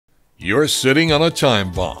You're sitting on a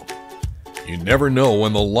time bomb. You never know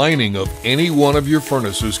when the lining of any one of your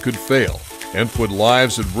furnaces could fail and put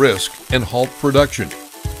lives at risk and halt production.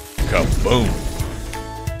 Kaboom!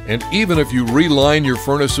 And even if you reline your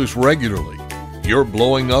furnaces regularly, you're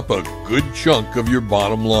blowing up a good chunk of your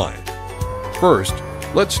bottom line. First,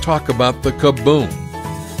 let's talk about the kaboom.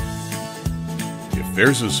 If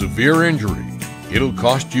there's a severe injury, it'll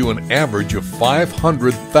cost you an average of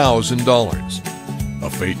 $500,000. A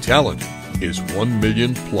fatality is $1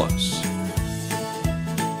 million plus.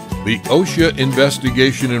 The OSHA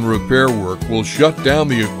investigation and repair work will shut down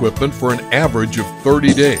the equipment for an average of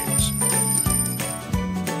 30 days.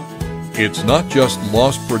 It's not just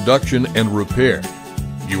lost production and repair.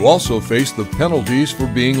 You also face the penalties for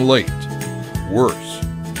being late. Worse,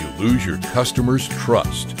 you lose your customers'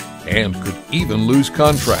 trust and could even lose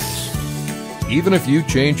contracts. Even if you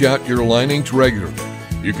change out your linings regularly,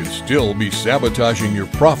 you could still be sabotaging your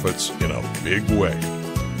profits in a big way.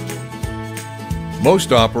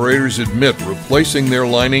 Most operators admit replacing their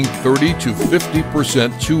lining 30 to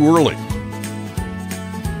 50% too early.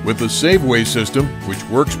 With the Saveway system, which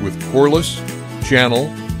works with coreless,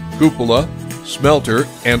 channel, cupola, smelter,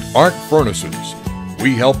 and arc furnaces,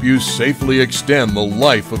 we help you safely extend the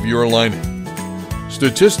life of your lining.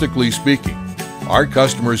 Statistically speaking, our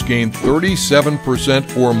customers gain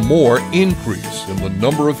 37% or more increase in the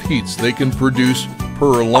number of heats they can produce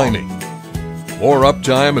per lining. More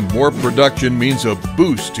uptime and more production means a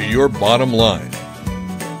boost to your bottom line.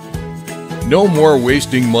 No more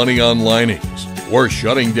wasting money on linings or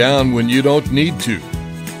shutting down when you don't need to.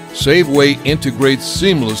 Saveway integrates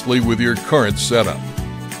seamlessly with your current setup.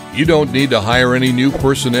 You don't need to hire any new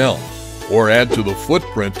personnel or add to the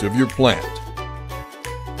footprint of your plant.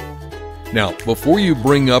 Now, before you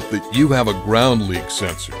bring up that you have a ground leak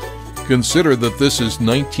sensor, consider that this is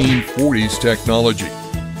 1940s technology.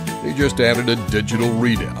 They just added a digital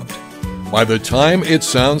readout. By the time it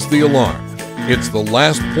sounds the alarm, it's the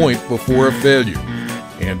last point before a failure,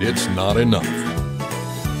 and it's not enough.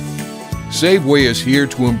 Saveway is here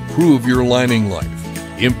to improve your lining life,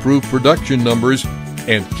 improve production numbers,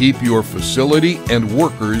 and keep your facility and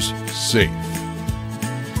workers safe.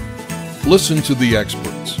 Listen to the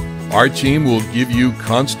experts. Our team will give you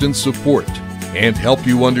constant support and help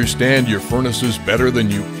you understand your furnaces better than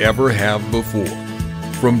you ever have before.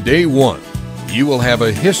 From day one, you will have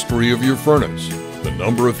a history of your furnace, the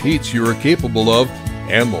number of heats you are capable of,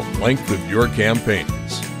 and the length of your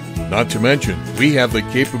campaigns. Not to mention, we have the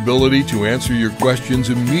capability to answer your questions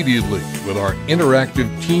immediately with our interactive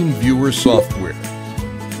Team Viewer software.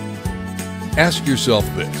 Ask yourself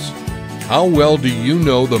this: how well do you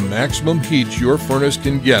know the maximum heat your furnace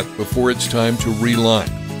can get before it's time to reline?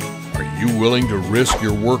 Are you willing to risk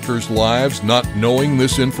your workers' lives not knowing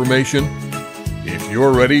this information? If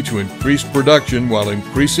you're ready to increase production while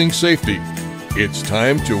increasing safety, it's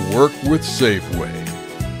time to work with Saveway.